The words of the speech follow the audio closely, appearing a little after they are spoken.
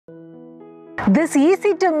This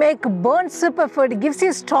easy to make burnt superfood gives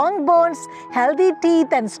you strong bones, healthy teeth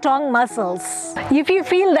and strong muscles. If you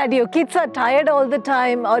feel that your kids are tired all the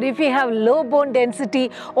time, or if you have low bone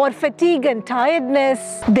density or fatigue and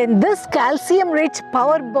tiredness, then this calcium-rich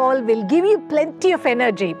power ball will give you plenty of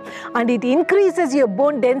energy, and it increases your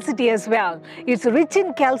bone density as well. It's rich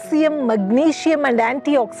in calcium, magnesium and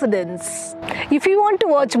antioxidants. If you want to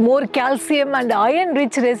watch more calcium and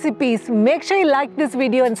iron-rich recipes, make sure you like this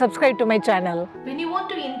video and subscribe to my channel. When you want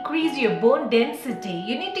to increase your bone density,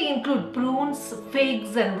 you need to include prunes,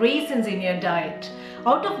 figs and raisins in your diet.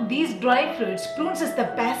 Out of these dry fruits, prunes is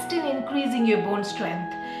the best in increasing your bone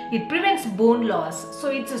strength. It prevents bone loss, so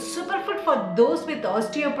it's a superfood for those with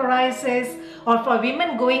osteoporosis or for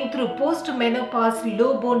women going through post-menopause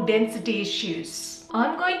low bone density issues.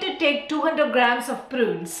 I'm going to take 200 grams of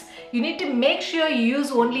prunes. You need to make sure you use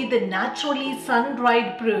only the naturally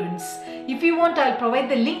sun-dried prunes. If you want, I'll provide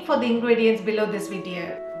the link for the ingredients below this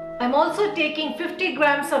video. I'm also taking 50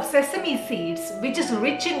 grams of sesame seeds, which is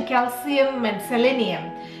rich in calcium and selenium.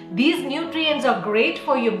 These nutrients are great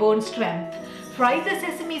for your bone strength. Fry the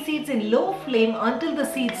sesame seeds in low flame until the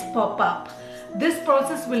seeds pop up. This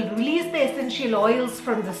process will release the essential oils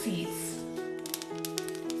from the seeds.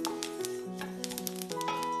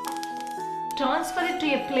 Transfer it to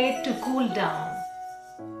a plate to cool down.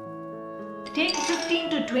 Take 15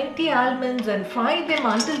 to 20 almonds and fry them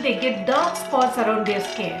until they get dark spots around their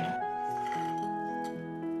skin.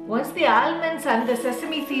 Once the almonds and the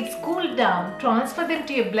sesame seeds cool down, transfer them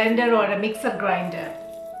to a blender or a mixer grinder.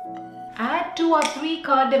 Add 2 or 3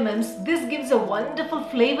 cardamoms. This gives a wonderful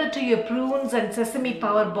flavor to your prunes and sesame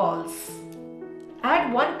power balls.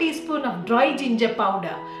 Add 1 teaspoon of dry ginger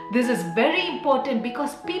powder. This is very important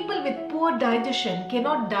because people with poor digestion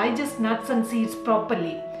cannot digest nuts and seeds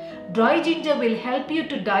properly. Dry ginger will help you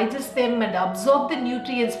to digest them and absorb the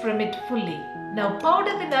nutrients from it fully. Now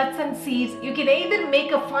powder the nuts and seeds. You can either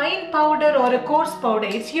make a fine powder or a coarse powder.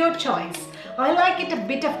 It's your choice. I like it a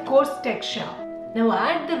bit of coarse texture. Now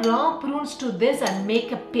add the raw prunes to this and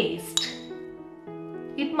make a paste.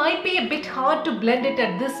 It might be a bit hard to blend it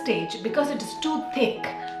at this stage because it is too thick.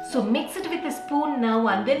 So mix it with a spoon now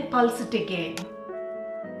and then pulse it again.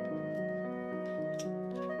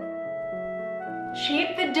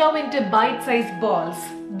 Shape the dough into bite-sized balls.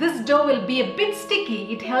 This dough will be a bit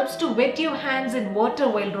sticky. It helps to wet your hands in water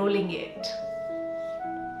while rolling it.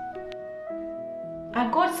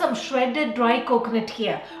 I've got some shredded dry coconut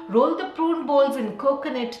here. Roll the prune balls in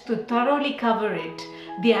coconut to thoroughly cover it.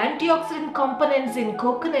 The antioxidant components in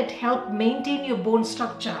coconut help maintain your bone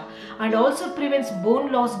structure and also prevents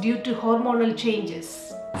bone loss due to hormonal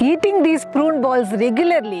changes. Eating these prune balls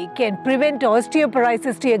regularly can prevent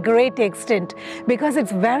osteoporosis to a great extent because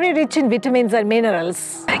it's very rich in vitamins and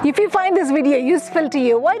minerals. If you find this video useful to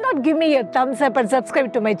you, why not give me a thumbs up and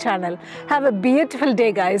subscribe to my channel. Have a beautiful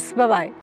day, guys. Bye-bye.